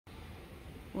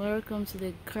Welcome to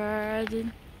the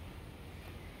Garden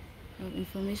of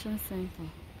Information Center.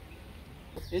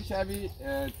 HIV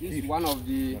is one of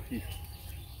the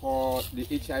for the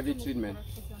HIV treatment.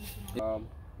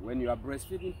 When you are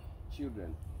breastfeeding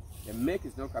children, the milk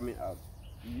is not coming out.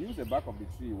 You use the bark of the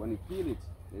tree. When you peel it,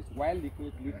 there's wild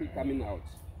liquid coming out.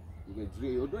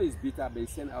 Although it's bitter, they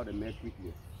send out the milk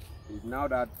quickly. It's now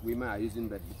that women are using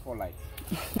that before light.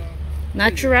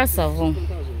 Natural savon.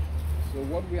 So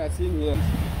what we are seeing here,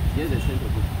 here's the scent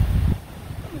of it.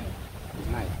 It's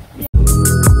nice.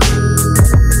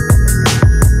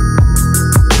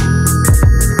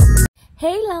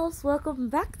 Hey loves, welcome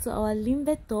back to our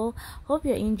Limbe tour. Hope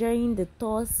you're enjoying the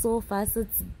tour so far. So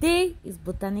today is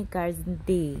Botanic Garden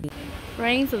Day.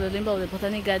 Running to the Limbe of the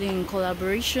Botanic Garden in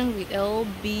collaboration with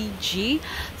LBG,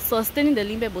 sustaining the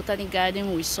Limbe Botanic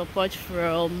Garden with support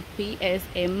from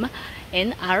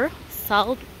PSMNR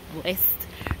Southwest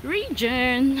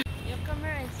Region. Your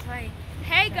camera is fine.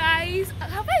 Hey guys,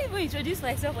 have I even introduced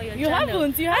myself on your channel?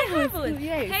 You haven't.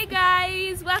 Yes. Hey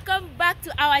guys, welcome back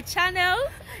to our channel.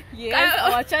 Yes,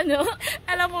 our channel.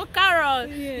 Elomo Carol.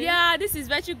 Yes. Yeah, this is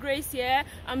Virtue Grace here.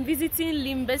 I'm visiting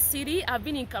Limbe City. I've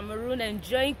been in Cameroon,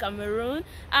 enjoying Cameroon,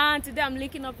 and today I'm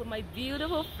linking up with my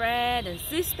beautiful friend and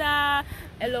sister,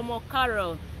 Elomo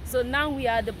Carol. So now we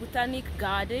are at the Botanic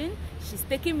Garden. She's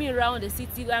taking me around the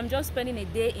city. I'm just spending a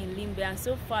day in Limbe, and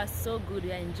so far so good.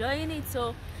 We're enjoying it.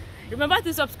 So remember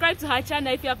to subscribe to her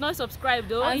channel if you have not subscribed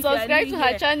though. And subscribe to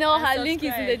her channel. Her link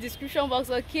is in the description box,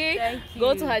 okay? Thank you.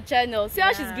 Go to her channel. See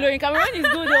how she's glowing. Cameroon is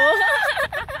good though.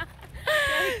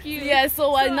 Thank you. Yeah,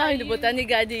 so we're now in the Botanic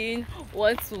Garden.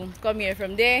 Want to come here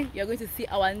from there, you're going to see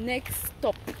our next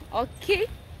stop. Okay?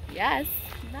 Yes.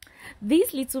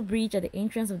 This little bridge at the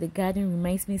entrance of the garden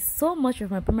reminds me so much of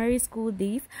my primary school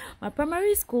days. My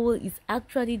primary school is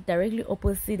actually directly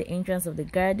opposite the entrance of the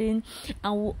garden,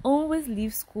 and we'll always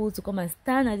leave school to come and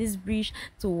stand at this bridge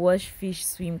to watch fish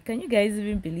swim. Can you guys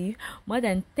even believe? More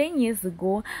than 10 years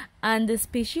ago, and the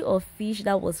species of fish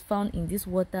that was found in this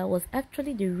water was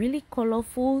actually the really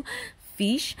colorful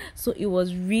fish, so it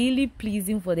was really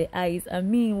pleasing for the eyes. I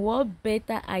mean, what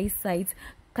better eyesight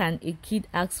can a kid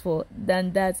ask for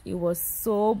than that? It was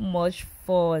so much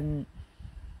fun.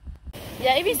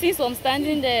 Yeah, even since I'm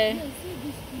standing there.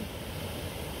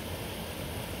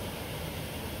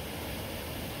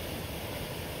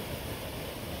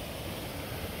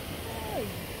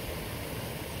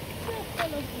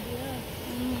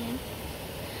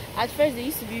 At first they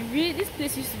used to be this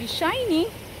place used to be shiny.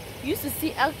 You used to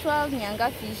see actual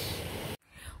nyanga fish.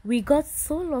 We got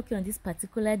so lucky on this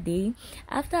particular day.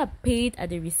 After I paid at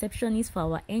the receptionist for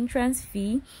our entrance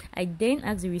fee, I then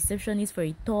asked the receptionist for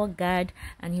a tour guide,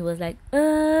 and he was like,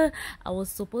 I was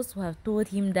supposed to have told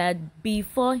him that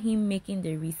before him making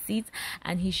the receipt,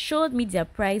 and he showed me their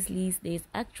price list. There's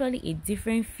actually a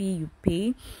different fee you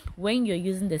pay when you're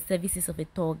using the services of a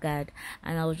tour guide.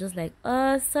 And I was just like,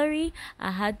 sorry, I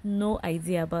had no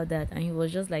idea about that. And he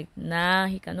was just like, nah,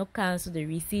 he cannot cancel the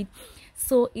receipt.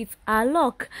 So it's our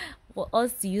luck for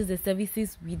us to use the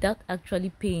services without actually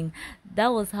paying. That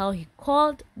was how he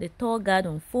called the tour guide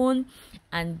on phone,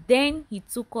 and then he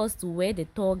took us to where the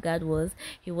tour guide was.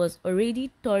 He was already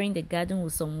touring the garden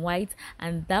with some whites,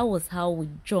 and that was how we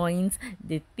joined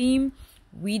the theme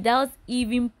without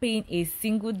even paying a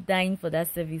single dime for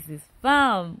that services.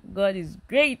 Fam, God is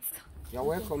great. You are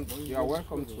welcome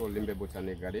to Limbe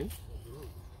Botanic Garden.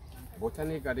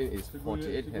 Botanic Garden is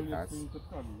 48 hectares.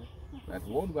 But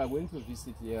what we are going to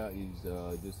visit here is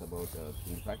just about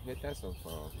 25 hectares of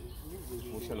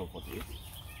portion of 48.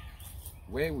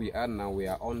 Where we are now, we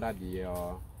are under the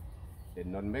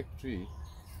nutmeg tree,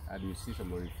 and you see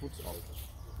some of the fruits of.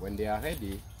 When they are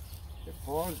ready, they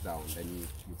falls down, then you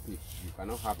pick. You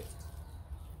cannot have it.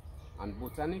 And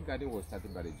Botanic Garden was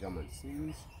started by the Germans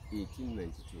since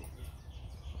 1892.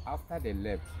 After they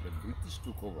left, the British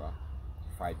took over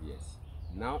 5 years.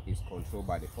 Now it's controlled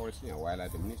by the Forestry and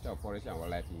Wildlife, the Minister of Forestry and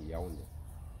Wildlife in Yaoundé.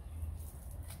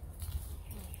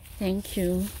 Thank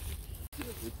you.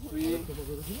 The tree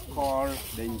called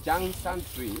the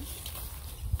Njangsan tree.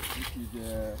 This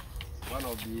is one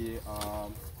of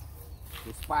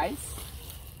the spice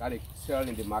that they sell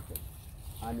in the market,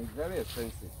 and it's very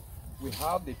expensive. We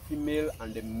have the female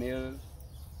and the male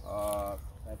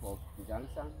type of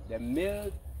Njangsan. The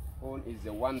male one is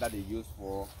the one that they use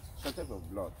for shortage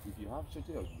of blood. If you have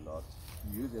shortage of blood,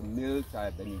 you use a male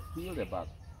type, then you peel the bark,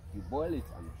 you boil it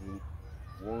and drink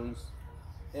once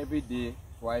every day,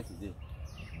 twice a day.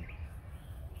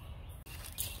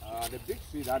 The big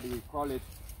tree that we call it,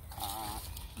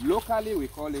 locally we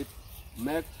call it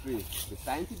milk tree. The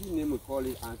scientific name we call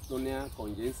it Ansonia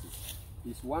congensis.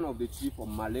 is one of the trees for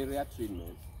malaria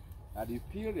treatment. That you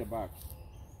peel the bark,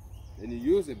 then you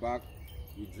use the bark,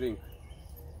 you drink.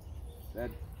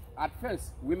 That at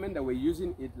first, women that were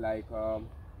using it like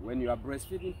when you are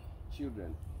breastfeeding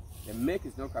children, the milk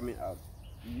is not coming out.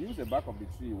 You use the bark of the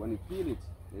tree. When you peel it,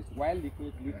 there's white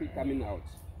liquid coming out.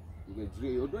 You can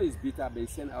drink. Although it's bitter, but it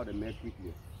sends out the milk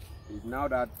quickly. It's now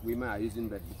that women are using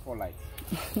the before light.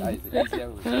 That is the easier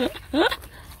way.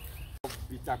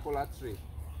 Bitter cola tree.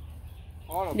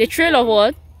 The trail of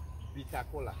what? Bitter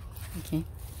cola. Okay.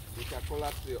 Bitter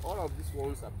cola tree. All of these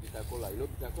ones are bitter cola. You know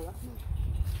bitter cola? No.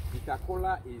 Bitter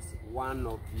cola is one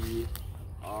of the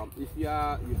if you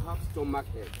have stomach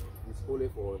ache, it's only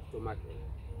for stomach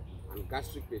ache and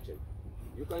gastric patient.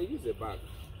 You can use the bark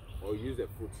or use the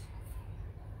fruit.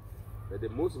 But the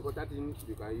most important thing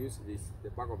you can use is the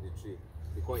bark of the tree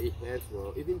because it helps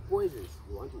for even poisons.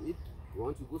 You want to eat, you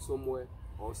want to go somewhere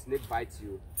or snake bites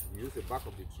you, you use the bark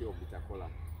of the tree of bitter cola.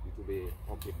 It will be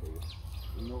okay for you.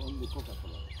 You know only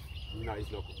Coca-Cola. No,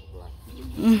 it's not Coca-Cola.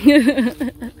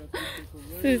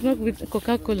 So it's not with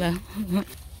Coca-Cola.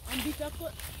 And bitter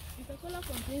cola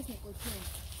contains nicotine.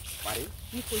 Pardon?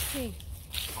 Nicotine.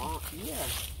 Yeah.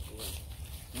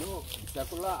 No, bitter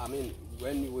cola, I mean,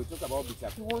 when we talk about bitter,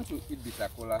 if you want to eat bitter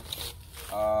cola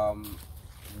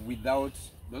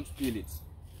don't peel it.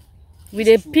 With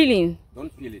a peeling?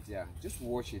 Don't peel it, yeah. Just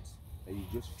wash it and you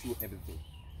just chew everything.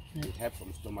 It helps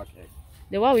from stomach ache.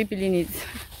 Then why are we peeling it?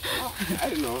 I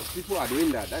don't know. People are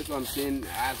doing that. That's what I'm saying.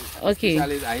 Okay.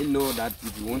 Especially, I know that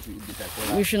if you want to eat bitter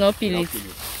cola, we should not peel it.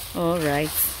 All right.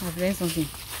 I've learned something.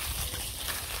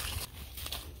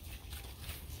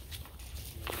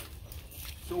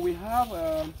 So we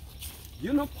have,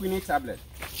 you know, quinine tablet.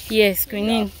 Yes,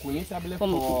 quinine. Yeah, quinine tablet for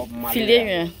malaria.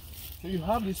 Malaria. So you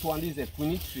have this one. This is a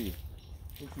quinine tree.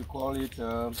 If you call it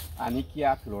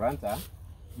Anikia chlorantha,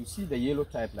 you see the yellow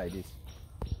type like this.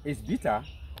 It's bitter,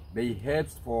 but it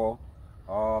helps for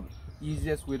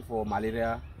easiest way for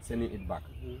malaria, sending it back.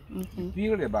 You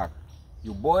peel the back,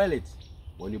 you boil it.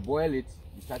 When you boil it,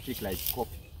 you start taking like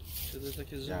coffee.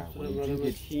 Yeah, when you drink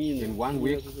it in 1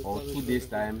 week or 2 days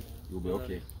time, you'll be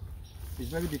okay. It's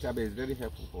very bitter, but it's very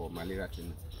helpful for malaria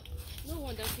treatment. No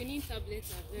wonder quinine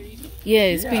tablets are very bitter.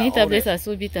 Yes, quinine tablets are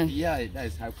so bitter. Yeah, that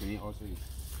is how quinine also is.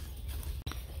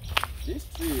 This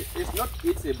tree is not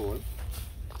eatable.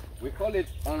 We call it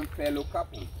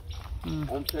Omphelocapon.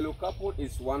 Omphelocapon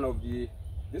is one of the,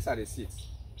 these are the seeds.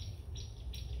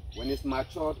 When it's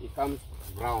matured, it comes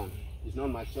brown. It's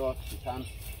not matured, it comes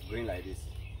green like this.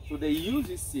 So they use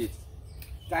these seeds,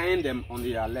 tying them on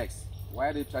their legs.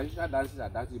 While the traditional dancers are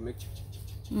dancing, you make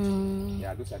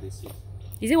yeah, those are the seeds.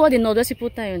 Is it what the Northern people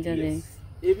tie on their legs?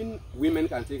 Even women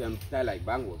can take and tie like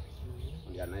bangles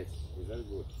on their necks. It's very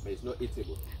good, but it's not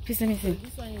eatable. Please let me see.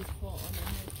 This one is for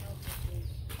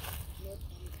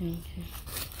Thank you.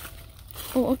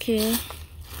 Oh, okay.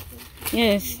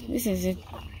 Yes, this is it.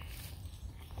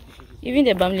 Even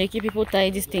the Bamileke people tie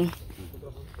this thing.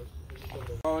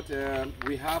 But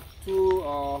we have two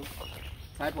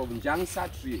type of njangsa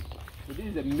tree. So this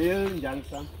is a male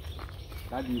njangsa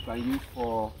that you can use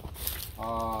for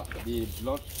the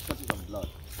blood, sources of blood.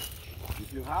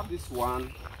 If you have this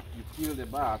one, you peel the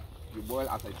bark, you boil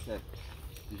as I said.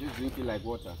 You just drink it like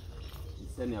water. You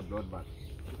send your blood back.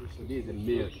 So this is a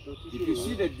male. If you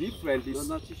see the difference,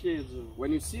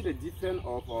 when you see the difference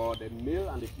of the male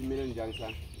and the female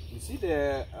njangsa, you see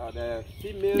the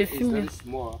female is very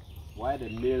small, while the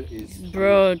male is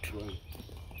broad.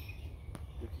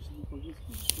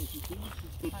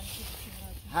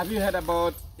 Have you heard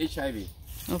about HIV?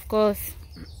 Of course.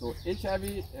 So HIV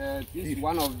is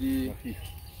one of the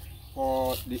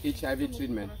for the HIV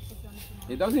treatment.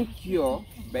 It doesn't cure,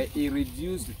 but it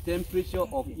reduces the temperature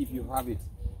of if you have it.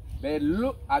 But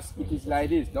look, as it is like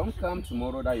this. Don't come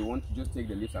tomorrow that you want to just take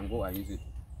the leaves and go and use it.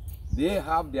 They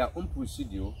have their own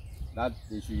procedure that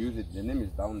they should use it. The name is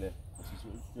down there.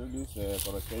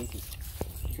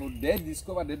 So they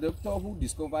discovered, the doctor who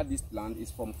discovered this plant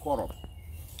is from Korop.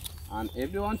 And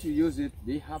if they want to use it,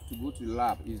 they have to go to the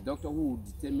lab. It's doctor who will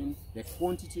determine the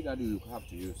quantity that you have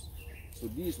to use. So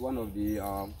this is one of the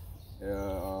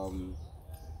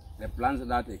plants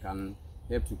that they can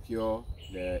help to cure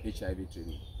the HIV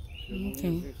treatment.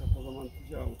 Okay.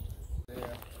 The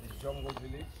jungle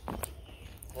village.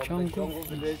 From the jungle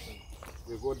village,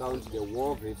 we go down to the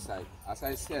war grave site. As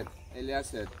I said earlier,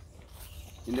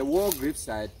 in the war grave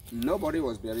site, nobody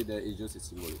was buried there. It's just a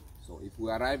symbol. So if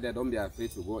we arrive there, don't be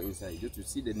afraid to go inside, just to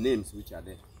see the names which are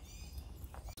there.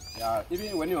 Yeah,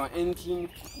 even when you are entering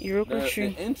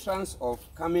the entrance of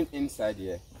coming inside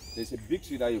here, there's a big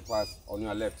tree that you pass on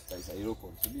your left. There is a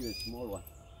Iroko. So this is a small one.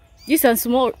 This is a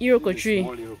small Iroko tree.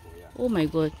 Small Iroko, yeah. Oh my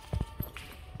God.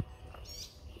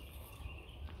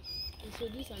 So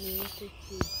this is an roasted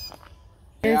tree.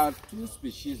 There are two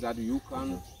species that you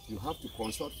have to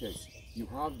consult first. You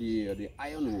have the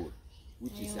ironwood,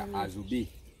 which is a azube,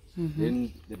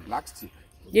 then the black stick.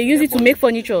 They use it to make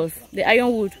furniture, the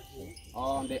ironwood.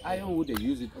 The ironwood, they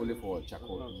use it only for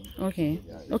charcoal. Okay.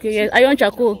 Yeah, okay, yes, iron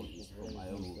charcoal.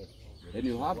 Then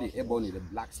you have the ebony, the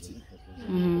black stick.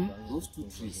 Those two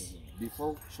trees,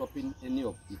 before chopping any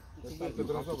of it,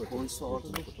 you have to consult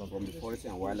from the forest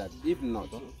and wildlife. If not,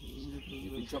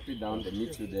 if you chop it down, they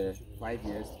meet you there 5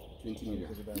 years, 20 million.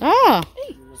 Ah!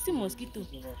 Hey, see mosquito.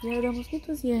 Yeah, the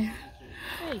mosquitoes here.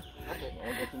 Hey.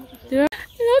 There are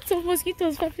lots of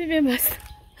mosquitoes, family members.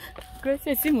 Grace,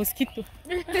 I see mosquito.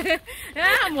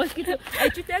 Ah, mosquito. I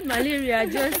treated malaria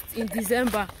just in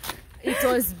December. It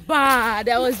was bad.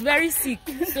 I was very sick.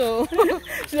 So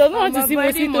she doesn't want to see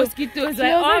mosquitoes. She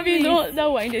doesn't even know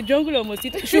that we're in the jungle of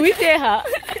mosquitoes. Should we tell her?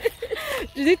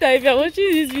 Judita, if you're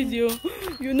watching this video,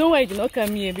 you know why I did not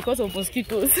come here, because of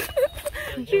mosquitoes.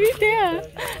 Should we tell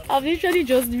her? I've literally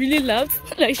just really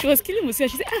laughed. Like she was killing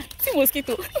mosquitoes. She said, ah, see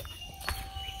mosquito.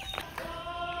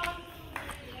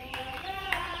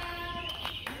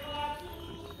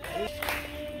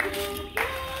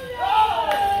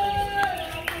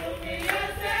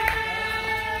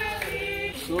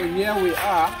 So here we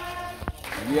are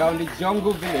on the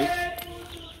jungle village.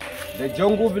 The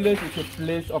jungle village is a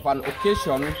place of an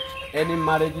occasion, any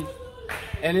marriages,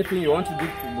 anything you want to do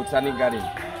to botanic garden.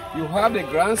 You have the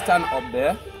grandstand up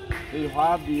there, you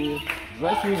have the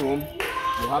dressing room,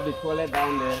 you have the toilet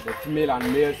down there, the female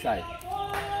and male side.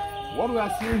 What we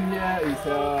are seeing here is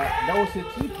there was a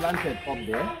tree planted up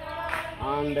there,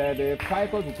 and the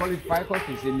ficus, we call it ficus,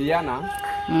 is a liana.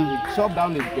 We chopped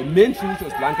down the main tree which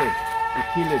was planted. We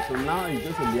kill it, so now it's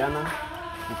just a liana.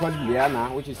 We call it liana,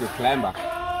 which is a climber.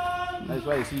 That's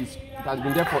why you see it has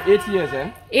been there for 8 years,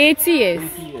 eh? 80 years.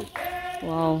 80 years.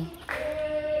 Wow.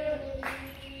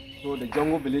 So the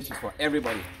jungle village is for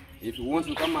everybody. If you want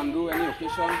to come and do any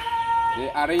occasion, they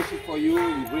arrange it for you.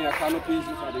 You bring your canopies,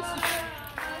 these are the seats.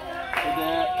 So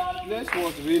the place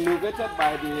was renovated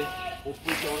by the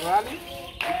Operation Rally,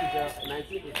 which is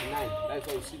 1989. That's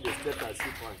why you see the steps and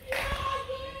see point.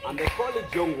 And they call it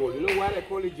jungle. You know why they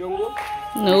call it jungle?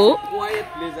 No. It's a quiet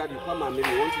place that you come and maybe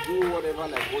you want to do whatever,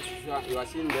 like what you are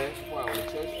seeing there. People are on the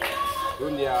church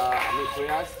doing their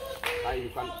prayers. And you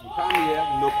come here,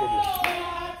 no problem.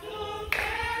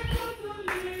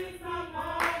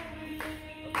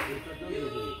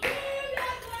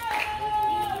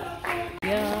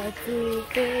 You're too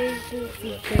faithful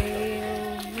to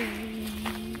fail me.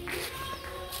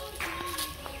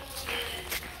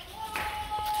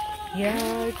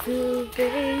 You're too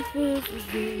faithful to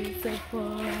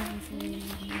disappoint me.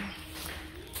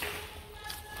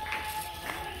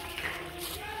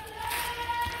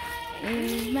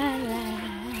 In my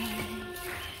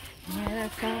life, never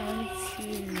found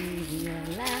you in your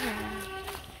life.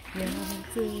 You're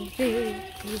too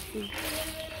faithful.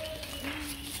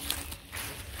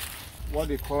 What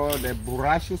they call the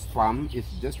boracious palm is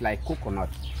just like coconut.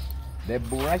 The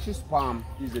boracious palm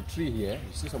is a tree here.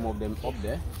 You see some of them up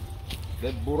there.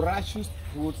 The boracious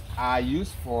fruits are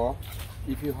used for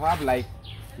if you have like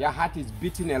your heart is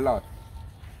beating a lot.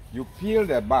 You peel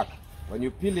the bark. When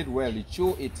you peel it well, you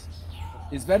chew it.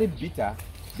 It's very bitter.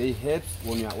 It helps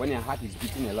when your heart is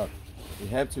beating a lot. It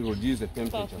helps to reduce the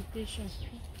temperature.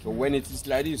 So when it is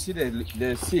like this, you see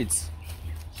the seeds.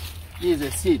 Here is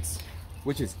the seeds,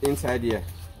 which is inside here.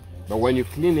 But when you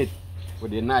clean it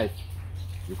with a knife,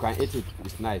 you can eat it.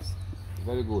 It's nice. It's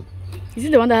very good. Is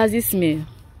it the one that has this smell?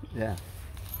 Yeah.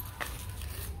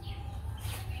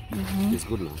 It's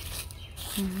good now.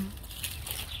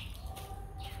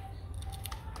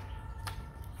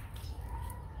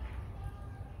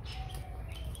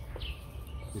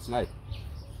 It's nice.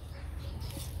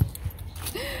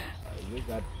 Look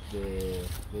at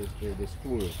the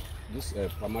school, this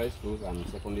primary schools and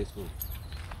secondary schools.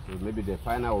 So maybe the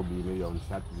final will be maybe on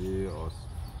Saturday or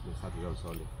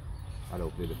Sunday. I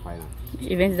will play the final.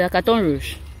 Event the Carton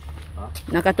Rouge. Huh?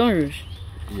 Na Carton Rouge.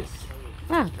 Yes.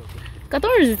 Ah, Carton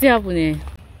Rouge is still happening.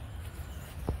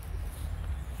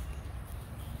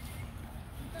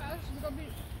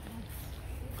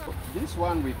 This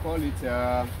one we call it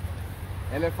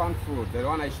elephant fruit. The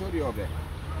one I showed you up there.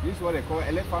 This is what they call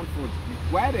elephant fruit.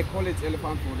 Why they call it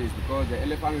elephant fruit is because the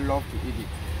elephant love to eat it.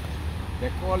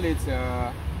 They call it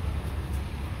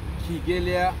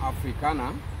Kigelia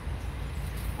africana.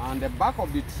 And the back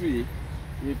of the tree,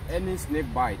 if any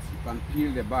snake bites, you can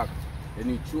peel the back, then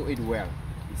you chew it well.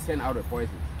 It sends out the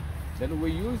poison. Then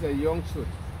we use a young shoot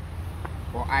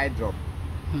for eye drop.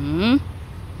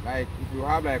 Like if you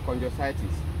have like conjunctivitis,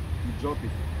 you drop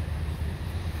it.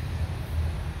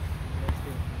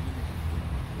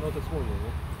 Not a small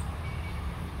one.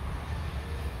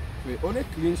 So it only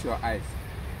cleans your eyes.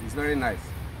 It's very nice.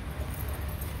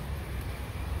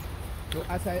 So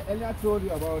as I earlier told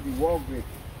you about the wall grape,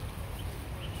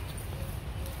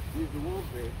 this is the wall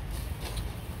grape,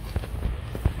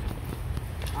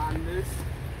 and this,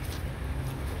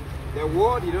 the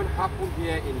war didn't happen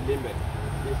here in Limbe.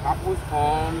 It happens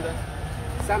on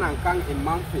Sanankang in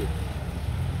Manfi.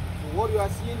 So what you are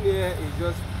seeing here is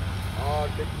just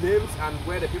the names and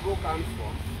where the people come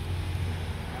from.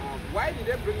 Why did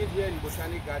they bring it here in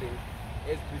Botanic Garden?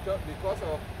 It's because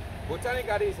of Botanic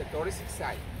Garden is a touristic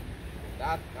site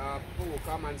that people will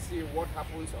come and see what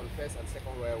happens on First and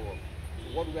Second World War.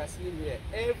 So what we are seeing here,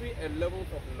 every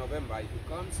 11th of November, if you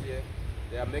come here,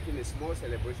 they are making a small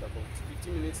celebration for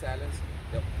 15-minute silence.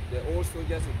 The old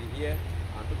soldiers will be here,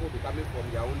 and people will be coming from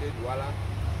Yaoundé, Douala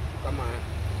to come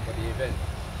for the event.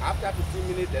 After 15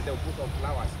 minutes, then they'll put on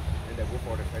flowers and they go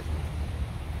for refreshment.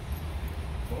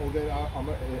 Oh, they are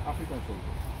African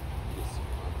soldiers. Yes.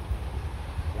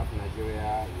 You have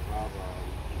Nigeria, you have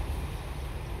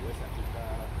West Africa.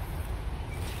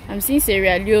 I'm seeing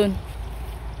Sierra Leone.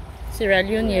 Sierra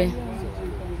Leone, yeah.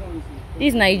 This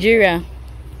is Nigeria.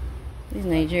 This is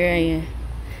Nigeria, yeah.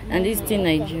 And this is still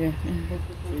Nigeria.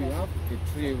 So you have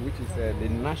a tree which is the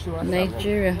natural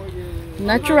Nigeria. savon.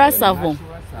 Natural savon.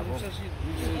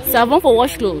 Savon for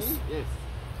wash clothes. Yes.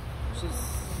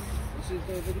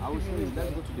 I will show you. Let's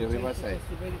go to the riverside.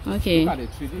 Okay. Look at the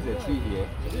tree. This is a tree here.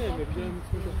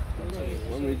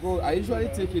 When we go, I usually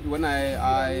take it when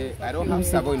I don't have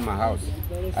savon in my house.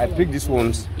 I pick these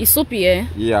ones. It's soapy, eh?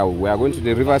 Yeah, we are going to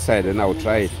the riverside and I will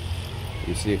try it.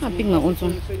 You see. I'll pick my own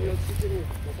one.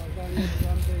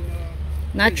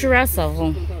 Natural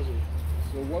savon.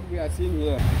 So what we are seeing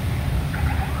here.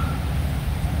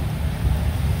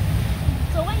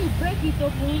 So when you break it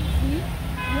open, see, you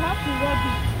have to rub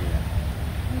it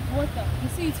with water. You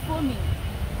see, it's foaming.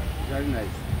 Very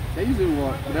nice. They use it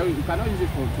for, you cannot use it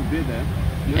to bathe them.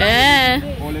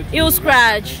 It will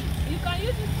scratch. You can use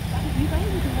it. You can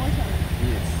use it to wash out.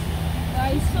 Yes.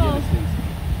 I saw.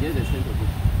 Here's the scent of it.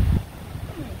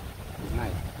 It's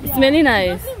nice. It's very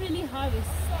nice. It doesn't really have a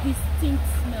distinct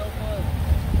smell.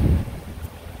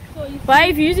 So But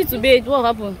if you use it to bathe, what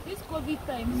happens? This COVID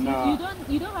times, No.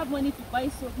 you don't have money to buy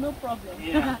soap. No problem.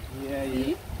 Yeah.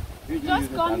 See? You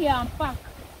Just come here and pack.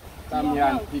 Come here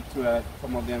and pick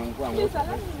some of them and go and Please wash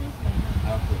allow them. me to rinse my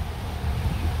hand. Okay.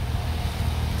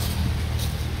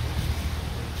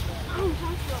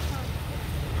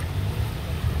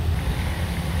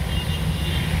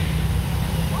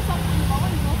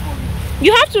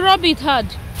 You have to rub it hard.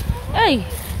 Hey.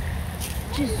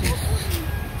 Jesus.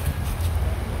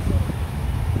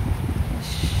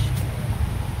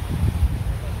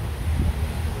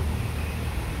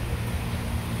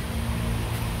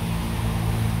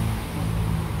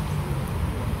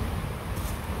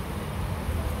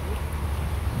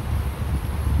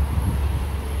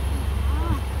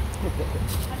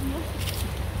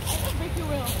 I don't break it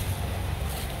well.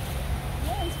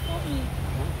 Yeah, it's foaming.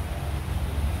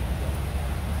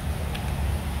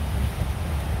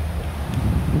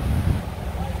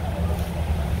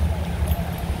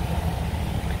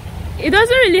 It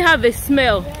doesn't really have a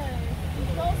smell. Yeah, it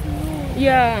smells new.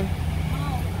 Yeah.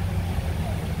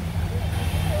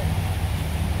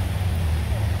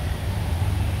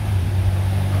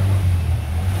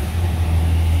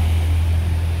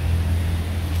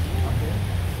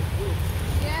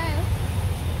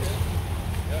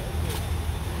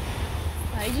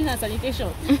 Hygiene and sanitation.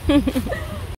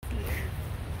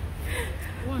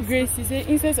 Grace, you say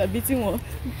insects are beating what?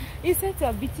 Insects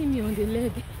are beating me on the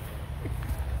leg.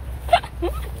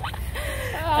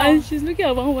 And she's looking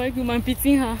at one white woman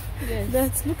beating her. Yes.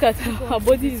 That's, look at her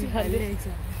body is her legs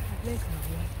are white.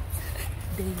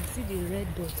 Then you see the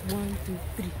red dots. 1, 2,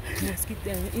 3. Mosquito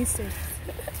insects.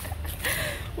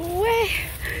 Where?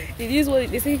 It is what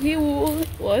they say. He will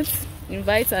what?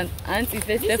 Invite an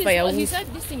ant-infested firewood. He said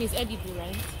this thing is edible,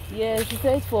 right? Yes, he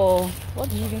said for what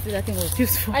did you even say that thing was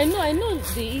used for? I know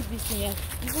they eat this thing. Yeah.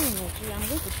 Even in Nigeria, I'm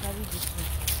going to carry this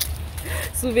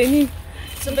one. Souvenir.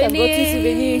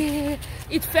 Souvenir.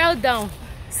 It fell down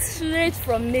straight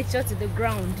from nature to the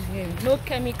ground. Yeah. No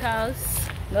chemicals.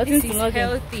 Nothing This to is nothing.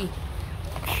 healthy,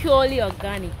 purely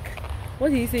organic. What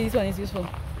did he say this one is used for?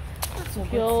 So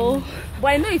Pure. but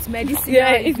I know it's medicine.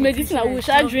 Yeah, it's medicinal. We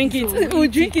shall drink it. We'll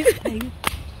drink it.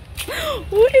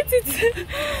 We'll eat it.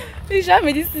 We shall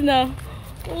medicinal.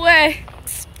 Where?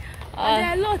 And there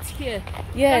are a lot here.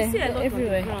 Yeah, I see a lot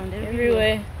everywhere. on the ground,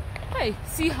 Everywhere. Hey,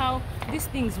 see how these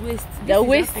things waste. They're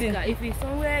wasting. Africa. If it's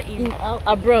somewhere in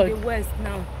abroad, the West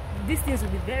now, these things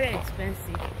will be very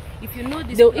expensive. If you know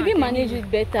this, they'll even manage it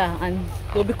better, and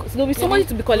there'll be somebody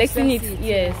to be collecting it.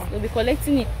 Yes, they'll be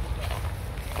collecting it.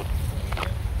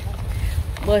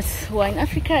 But we're in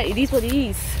Africa, it is what it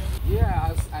is. Yeah,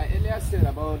 as I earlier said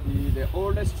about the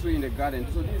oldest tree in the garden.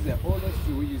 So this is the oldest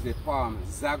tree, which is a palm,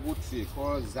 Zagu tree,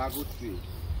 called Zagu tree.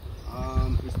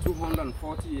 It's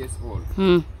 240 years old.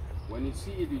 When you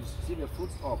see it, you see the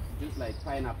fruits up, just like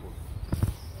pineapple,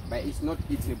 but it's not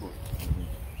eatable.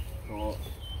 So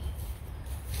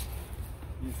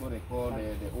this is what they call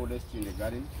the oldest tree in the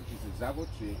garden, which is a Zagu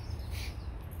tree.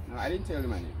 Now, I didn't tell you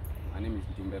my name. My name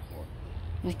is Limbe Botanic.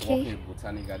 Okay. Working in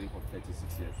Botanic Garden for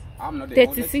 36 years. I'm not the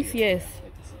 36 years. 36 years.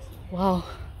 Wow.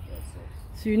 Yeah,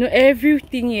 So you know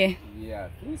everything here. yeah,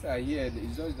 things are here.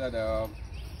 It's just that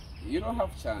you don't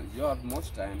have chance. You don't have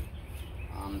much time.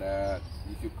 And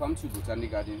if you come to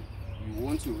Botanic Garden, you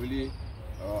want to really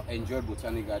enjoy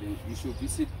Botanic Garden, you should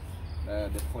visit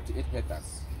the 48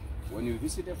 hectares. When you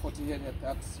visit the 48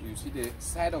 hectares, you see the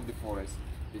side of the forest,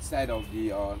 the side of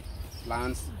the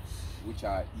plants which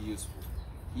are useful.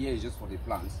 Here is just for the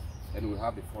plants, and we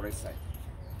have the forest side.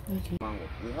 Okay. Mango.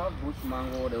 We have bush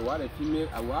mango, the wild female,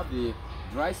 and we have the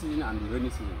dry season and the rainy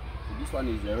season. So this one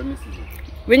is the rainy season.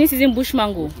 Rainy season bush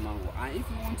mango. Bush mango. And if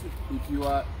you want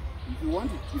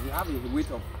to, if you have a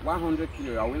weight of 100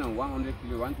 kilo, you're weighing on 100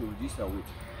 kilo, you want to reduce your weight,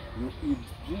 you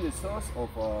bring the sauce of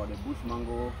the bush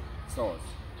mango sauce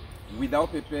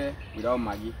without pepper, without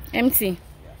Maggi. Empty.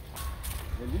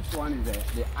 Yeah. This one is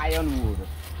the ironwood.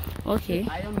 Okay.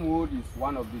 The ironwood is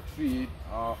one of the trees.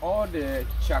 All the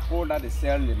charcoal that they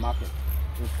sell in the market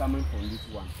is coming from this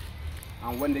one.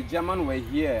 And when the Germans were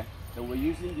here, they were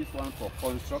using this one for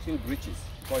constructing bridges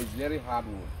because it's very hard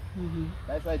wood.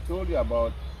 As I told you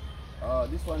about,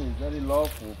 this one is very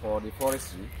lawful for the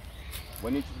forestry.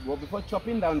 Before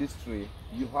chopping down this tree,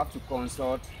 you have to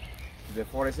consult the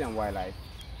forestry and wildlife.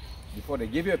 Before they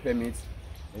give you a permit,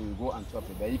 then you go and chop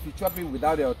it. But if you chop it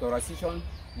without the authorization,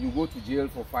 you go to jail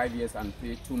for 5 years and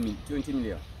pay 20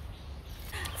 million.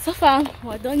 So far,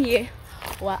 we're done here.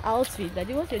 We're out with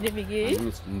Daddy. What's your name again? My name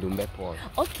is Limbe Paul.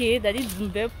 Okay, Daddy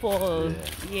Limbe Paul.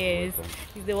 Yes,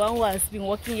 he's the one who has been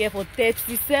working here for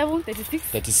 36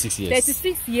 years.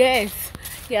 36 years.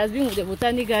 He has been with the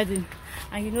Botanic Garden,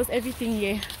 and he knows everything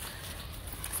here.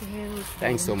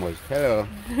 Thanks so much. Hello.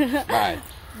 Bye.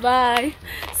 Bye.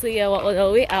 So yeah, we're on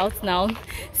our way out now.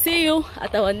 See you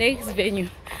at our next venue.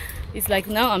 It's like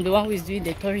now I'm the one who is doing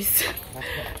the tourist.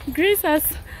 Grace has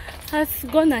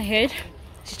gone ahead.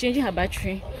 She's changing her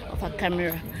battery of her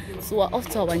camera. So we're off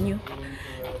to our new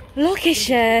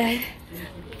location.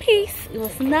 Peace. It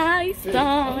was nice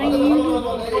time.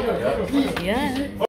 Yeah.